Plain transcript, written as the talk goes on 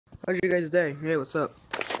How's your guys' day? Hey, what's up?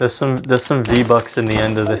 There's some V-Bucks in the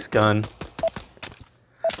end of this gun.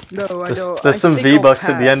 No, I don't. There's some V-Bucks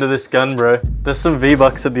at the end of this gun, bro. There's some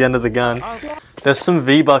V-Bucks at the end of the gun. There's some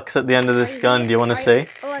V-Bucks at the end of this gun. Do you want to see?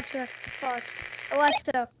 Alexa, pause.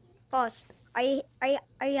 Alexa, pause. Are you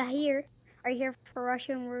here? Are you here for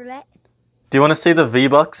Russian roulette? Do you want to see the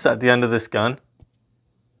V-Bucks at the end of this gun?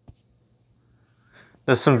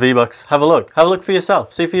 There's some V-Bucks. Have a look. Have a look for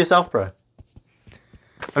yourself. See for yourself, bro.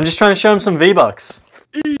 I'm just trying to show him some V-Bucks.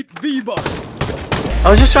 Eat V-Bucks. I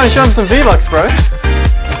was just trying to show him some V-Bucks, bro.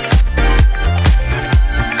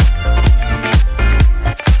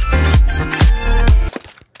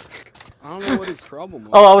 I don't know what his problem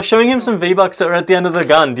was. Oh, I was showing him some V-Bucks that were at the end of the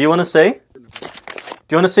gun. Do you want to see?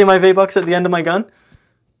 Do you want to see my V-Bucks at the end of my gun?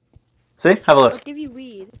 See? Have a look. I'll give you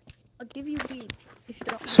weed. I'll give you weed if you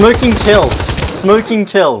don't. Smoking kills. Smoking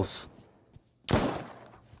kills.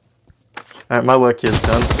 Alright, my work here's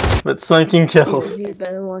done. But smoking kills. You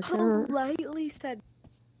better watch out. Politely said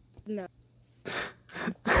no.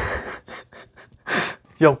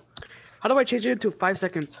 Yo. How do I change it to 5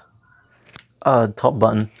 seconds? Top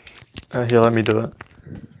button. Here, let me do it.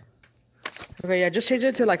 Okay, yeah, just change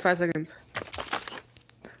it to like 5 seconds.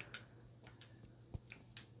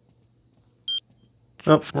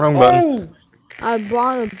 Oh, wrong button. Oh! I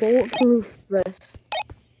brought a bulletproof vest.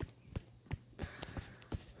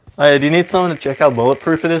 Hey, do you need someone to check how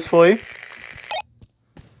bulletproof it is for you?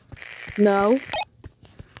 No.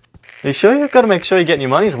 Are you sure? You've got to make sure you're getting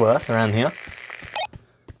your money's worth around here.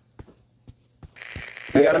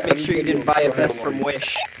 You gotta make sure you didn't buy a vest from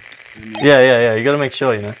Wish. Yeah. You got to make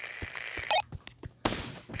sure, you know.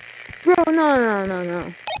 Bro,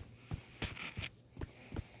 no.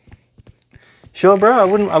 Sure, bro. I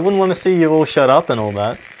wouldn't want to see you all shut up and all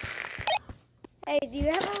that. Hey, do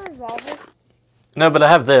you have a revolver? No, but I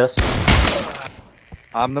have this.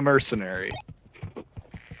 I'm the mercenary.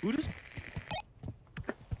 Who does?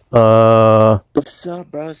 What's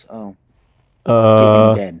up, bros? Oh.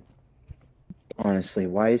 Getting dead. Honestly,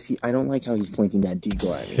 why is he? I don't like how he's pointing that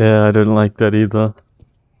deagle at me. Yeah, I don't like that either.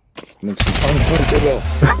 Makes me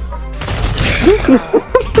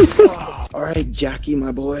Alright, Jackie,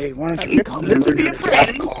 my boy. Why don't you come and be a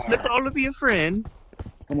friend? Let's all be a friend.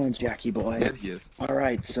 Come on, Jackie boy. Yeah, he is.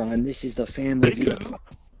 Alright, son, this is the family vehicle.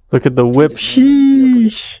 Look at the whip.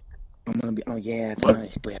 Sheesh. I'm gonna be. Oh yeah, it's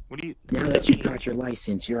nice, but now that you've got your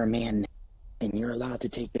license, you're a man, and you're allowed to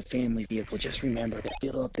take the family vehicle. Just remember to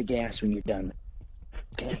fill up the gas when you're done.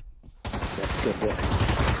 Okay. That's good, boy.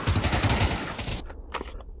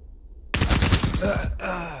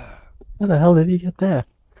 How the hell did he get there?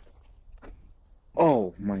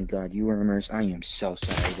 Oh my God, you were a nurse. I am so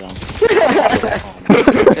sorry, bro.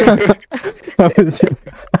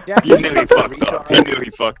 You knew he fucked up. He knew he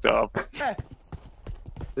fucked up.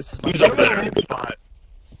 He's up there in the spot.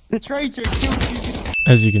 The traitor.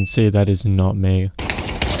 As you can see, that is not me.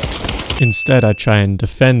 Instead, I try and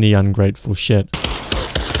defend the ungrateful shit.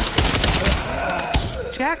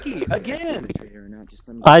 Jackie, again.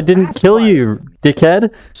 I didn't kill you,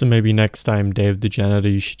 dickhead. So maybe next time, Dave the Janitor,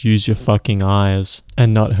 you should use your fucking eyes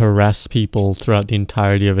and not harass people throughout the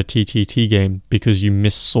entirety of a TTT game because you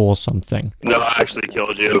missaw something. No, I actually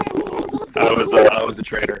killed you. I was a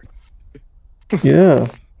traitor. Yeah.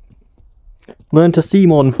 Learn to see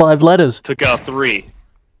more than 5 letters. Took out 3.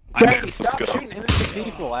 I missed. Stop Let's go. shooting innocent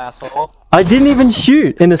people, asshole. I didn't even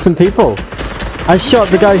shoot innocent people. I shot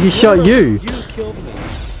the guy who shot you. You killed me.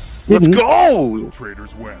 Let's go!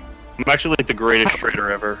 Traders win. I'm actually like the greatest traitor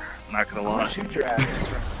ever. Not gonna lie. Shoot your ass.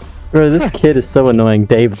 Bro, this kid is so annoying.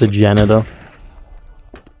 Dave the Janitor.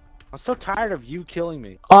 I'm so tired of you killing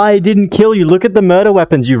me. I didn't kill you. Look at the murder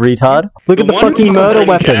weapons, you retard. Look at the fucking murder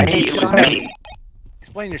weapons. It was me.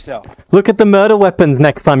 Explain yourself. Look at the murder weapons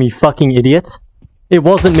next time, you fucking idiot. It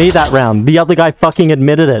wasn't me that round. The other guy fucking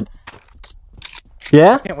admitted it.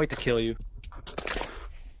 Yeah? Can't wait to kill you.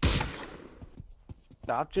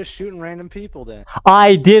 Stop just shooting random people then.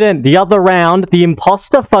 I didn't. The other round, the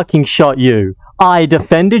imposter fucking shot you. I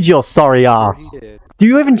defended your sorry ass. He did. Do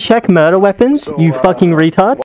you even check murder weapons, you fucking retard?